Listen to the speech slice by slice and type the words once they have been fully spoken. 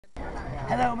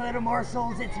Hello, my little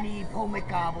morsels. It's me,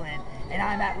 PolemicGoblin, and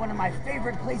I'm at one of my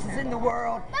favorite places in the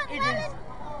world. It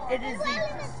is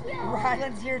the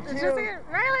Ryland's here too.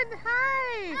 Ryland,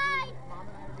 hi. Hi.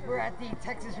 We're at the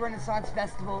Texas Renaissance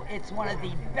Festival. It's one of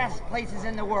the best places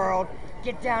in the world.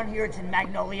 Get down here. It's in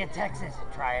Magnolia, Texas.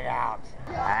 Try it out.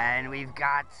 And we've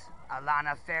got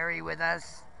Alana Ferry with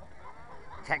us.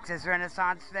 Texas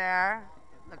Renaissance Fair.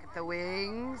 Look at the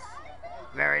wings.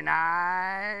 Very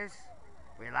nice.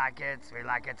 We like it. We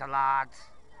like it a lot.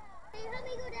 Can you help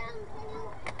me go down? Can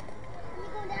you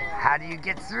go down? How do you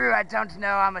get through? I don't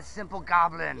know. I'm a simple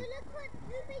goblin. You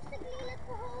basically look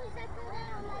for holes that go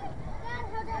down.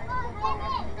 Like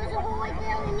that, there's a hole right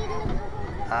there. We need to look for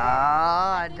holes. Oh,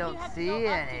 I don't see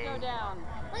any. Wait,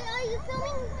 are you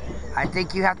filming? I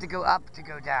think you have to go up to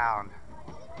go down.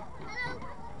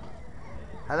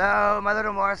 Hello? Hello, my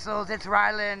little morsels. It's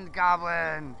Ryland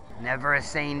Goblin. Never a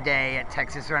sane day at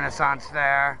Texas Renaissance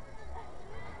Fair.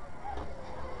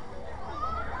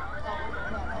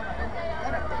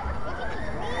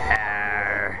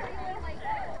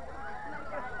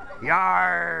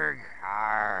 Yarg!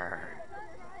 Arr.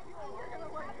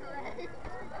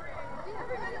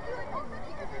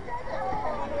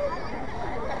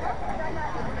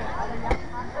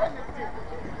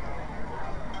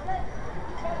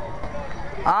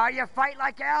 Ah, you fight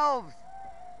like elves!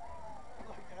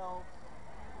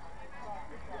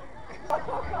 A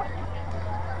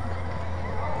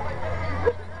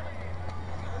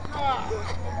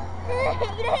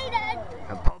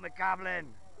PolemicGoblin.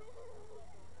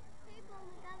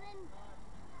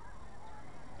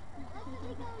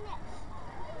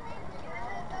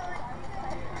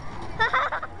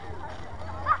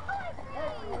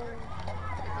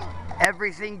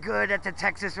 Everything good at the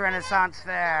Texas Renaissance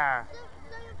Fair.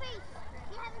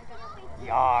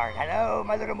 Yard. Hello,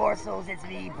 my little morsels. It's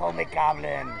me,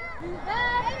 PolemicGoblin.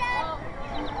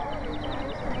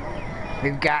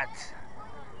 We've got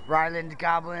Ryland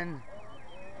Goblin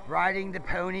riding the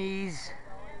ponies.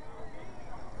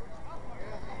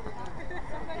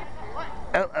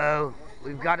 Uh-oh,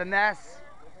 we've got a mess.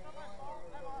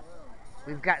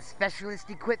 We've got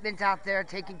specialist equipment out there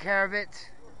taking care of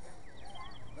it.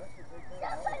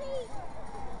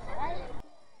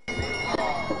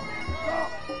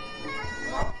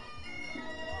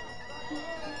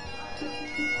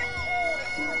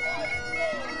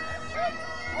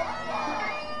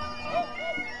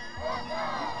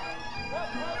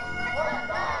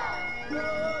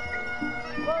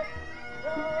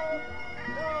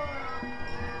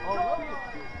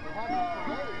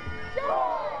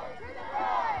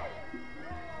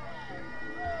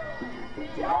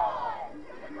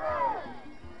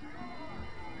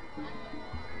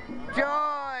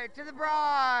 Joy to the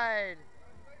bride!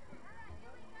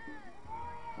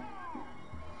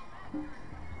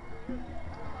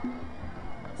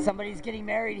 Somebody's getting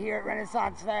married here at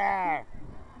Renaissance Fair.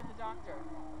 The doctor.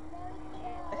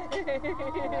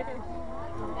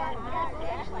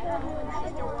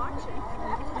 Still watching.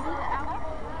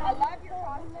 I love your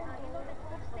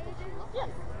costume. Yes.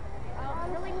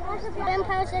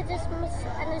 Vampires are just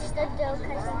misunderstood though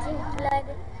because they drink blood.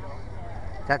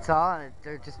 That's all?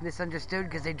 They're just misunderstood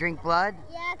because they drink blood?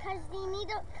 Yeah, because you need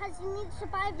to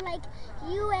survive like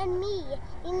you and me.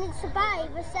 You need to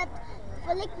survive, except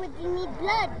for liquid you need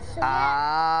blood. So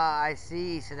ah, I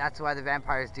see. So that's why the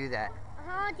vampires do that.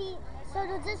 So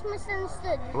they're just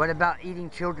misunderstood. What about eating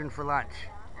children for lunch?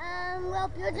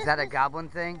 Well, you're just... Is that a goblin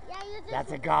thing? Yeah, you're just...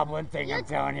 That's a goblin thing, I'm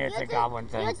telling you, it's a goblin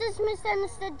thing. You're just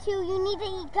misunderstood too. You need to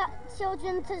eat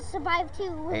children to survive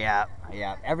too. Yeah,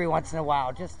 yeah. Every once in a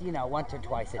while, just, you know, once or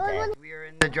twice a day. We are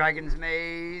in the Dragon's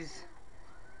Maze.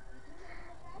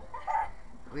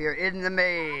 We are in the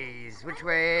maze. Which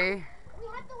way? We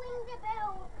have to ring the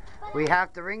bell. We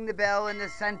have to ring the bell in the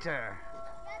center.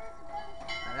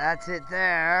 That's it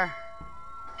there.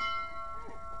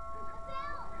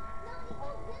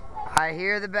 I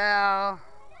hear the bell.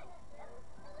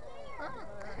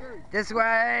 This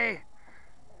way.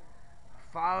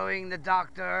 Following the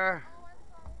doctor.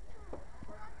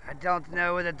 I don't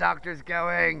know where the doctor's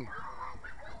going.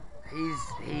 He's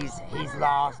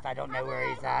lost. I don't know where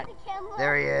he's at.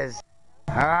 There he is.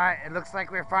 All right, it looks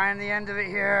like we're finding the end of it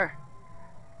here.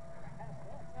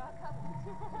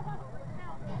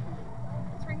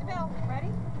 Let's ring the bell. Ready?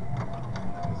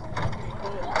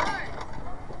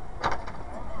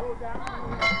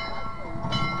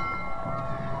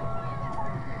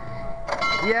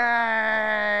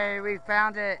 Yay! We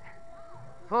found it.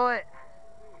 Pull it.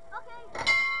 Okay.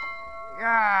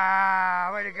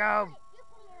 Yeah! Way to go.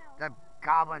 The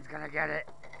goblin's gonna get it.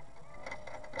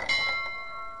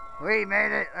 We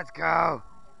made it. Let's go.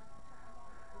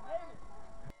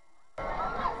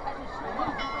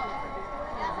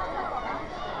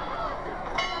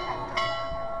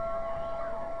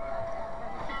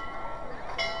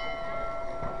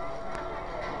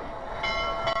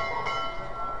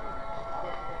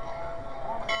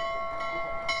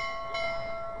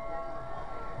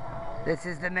 This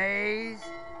is the maze.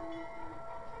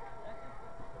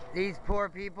 These poor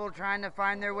people trying to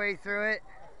find their way through it.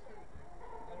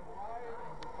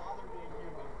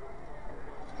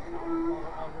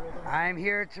 I'm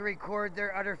here to record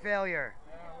their utter failure.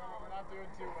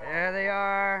 There they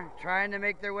are, trying to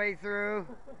make their way through.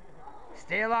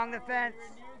 Stay along the fence.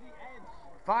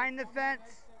 Find the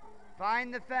fence.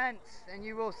 Find the fence, and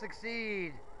you will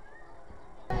succeed.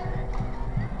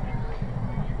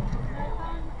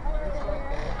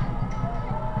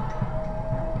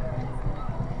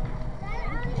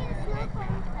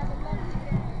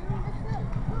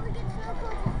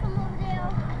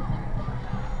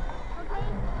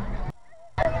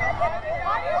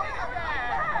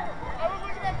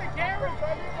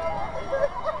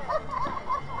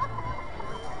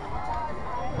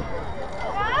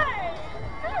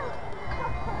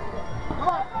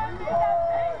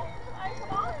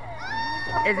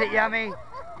 Is it yummy?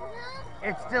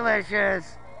 It's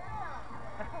delicious.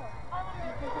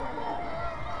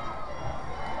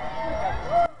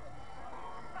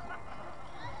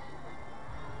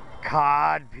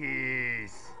 Cod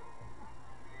piece.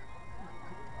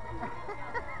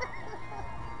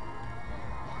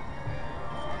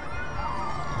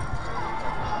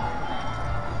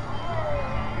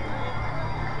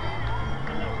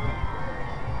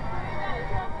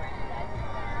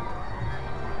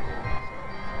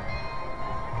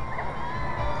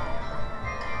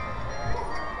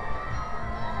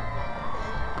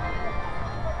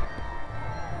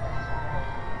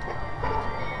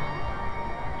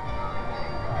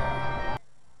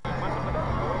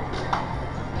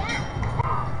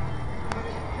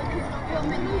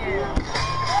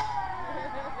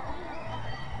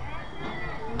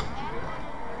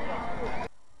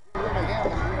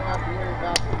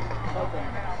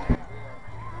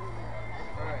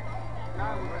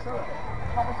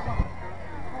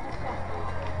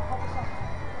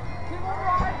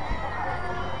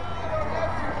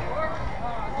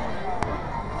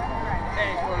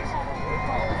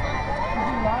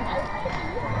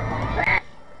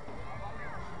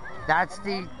 That's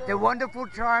the wonderful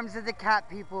charms of the cat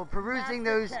people, perusing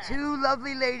those two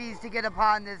lovely ladies to get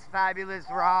upon this fabulous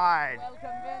ride. Well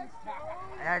convinced.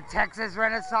 At Texas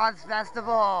Renaissance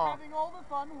Festival. Having all the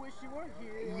fun, wish you were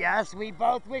here. Yes, we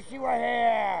both wish you were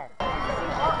here.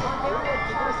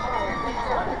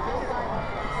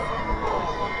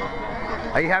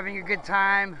 Are you having a good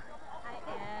time? I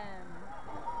am.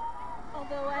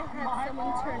 Although I had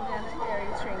someone turn down a fairy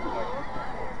trinket.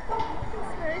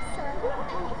 It's very sad.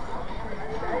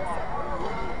 Very sad.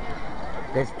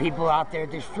 There's people out there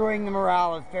destroying the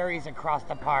morale of fairies across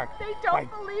the park. They by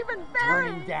don't believe in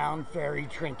turning fairies. down fairy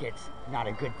trinkets. Not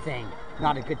a good thing.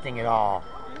 Not a good thing at all.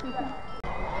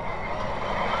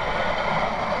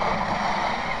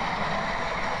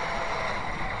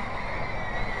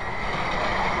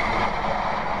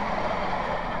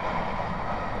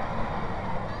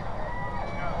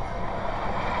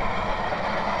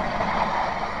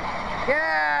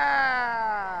 Yeah!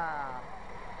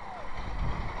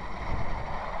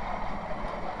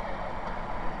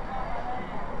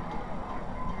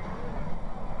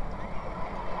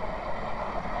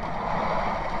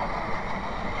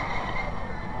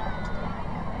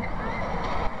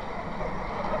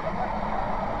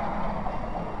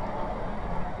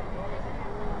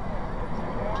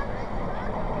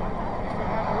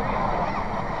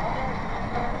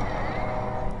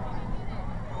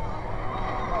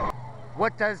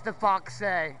 What does the fox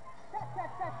say?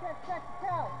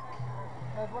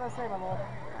 That's what I say, my lord.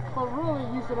 But really,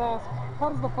 you should ask, how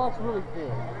does the fox really feel?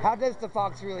 How does the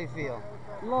fox really feel?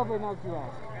 Lovely not you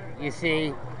ask. You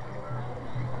see?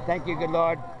 Thank you, good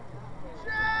Lord.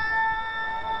 You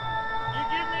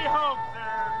give me hope,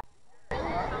 sir.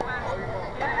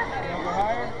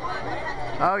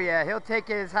 Oh yeah, he'll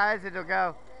take it as high as it'll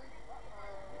go.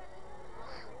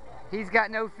 He's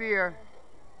got no fear.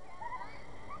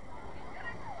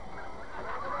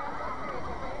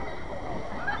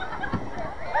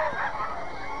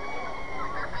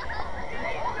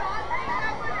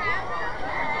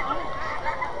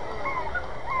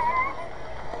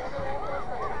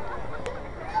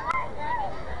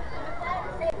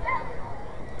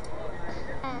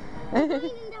 Going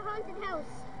in the haunted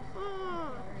house.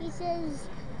 He says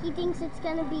he thinks it's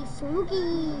gonna be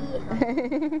spooky.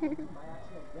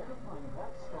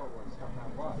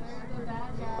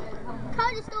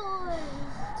 Carter stores.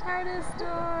 TARDIS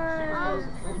stores.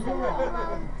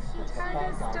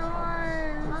 TARDIS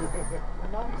stores.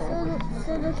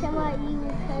 So look at you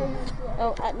because.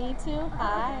 Oh, at me too?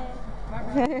 Hi.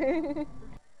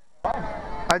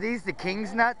 Are these the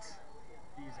king's nuts?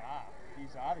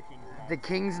 These are the king's nuts. The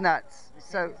king's nuts.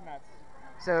 King's nuts.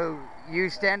 So you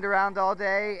stand around all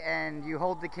day and you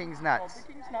hold the king's Hold nuts.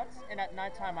 the king's nuts, and at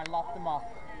nighttime I lop them off.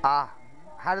 Ah,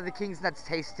 how do the king's nuts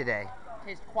taste today?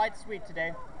 Taste quite sweet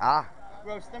today. Ah,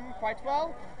 Roast them quite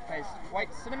well. Taste quite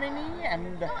cinnamony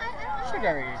and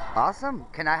sugary. awesome.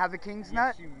 Can I have a king's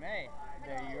nut? Yes, you may.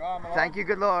 There you are, my lord. Thank you,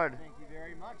 good Lord. Thank you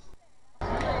very much.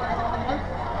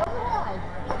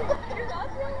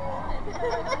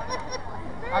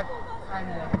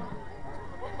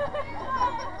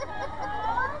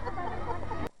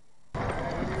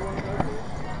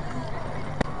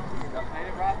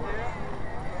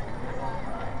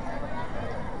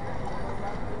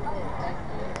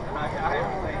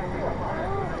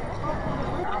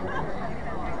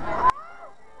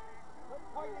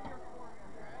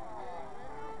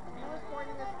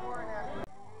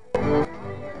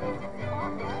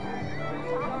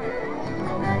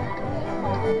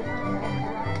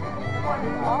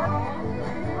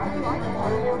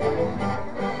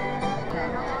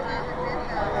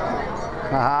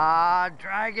 Ah,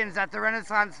 dragons at the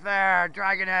Renaissance Fair.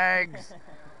 Dragon eggs.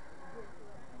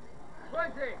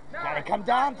 Gotta come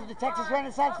down to the Texas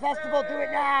Renaissance Festival. Do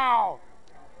it now.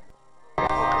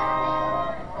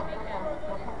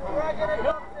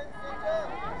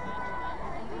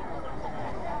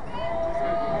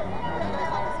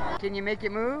 Can you make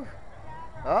it move?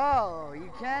 Oh,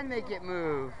 you can make it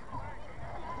move.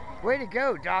 Way to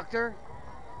go, Doctor.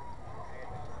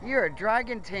 You're a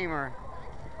dragon tamer.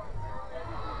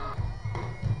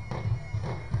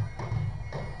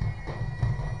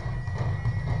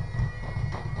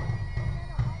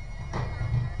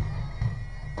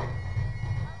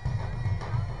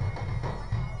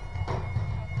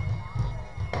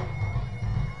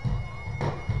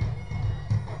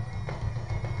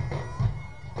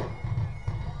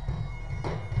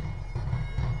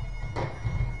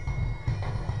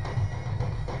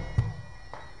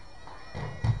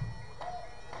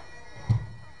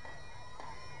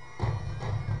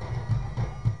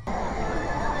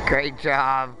 Great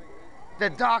job. The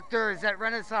doctors at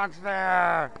Renaissance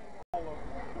Fair.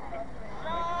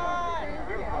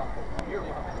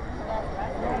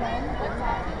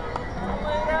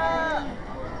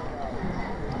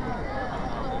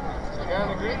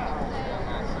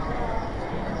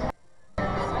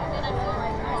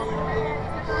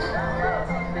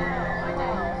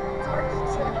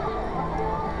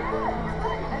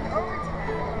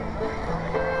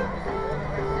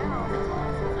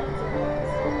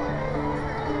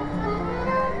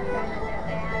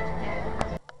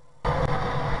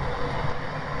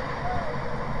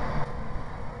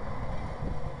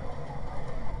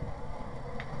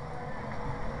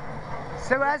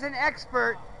 So as an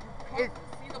expert, See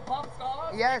the pop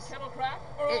stars? Yes. Kettle crack?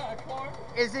 Or corn?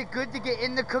 is it good to get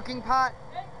in the cooking pot?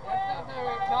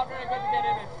 It's not very good to get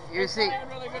in it. You see. It's not even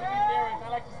really good to be near it. I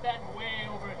like to stand way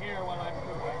over here while I'm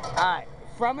cooking. All right.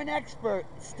 From an expert,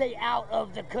 stay out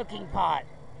of the cooking pot.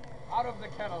 Out of the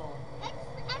kettle. And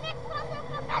it's from the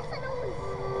professionals.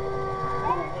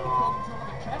 Welcome to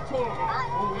the kettle.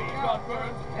 We got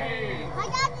burns and pains. My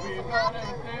dad is We've a got doctor.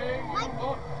 everything.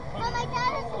 My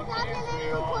dad is a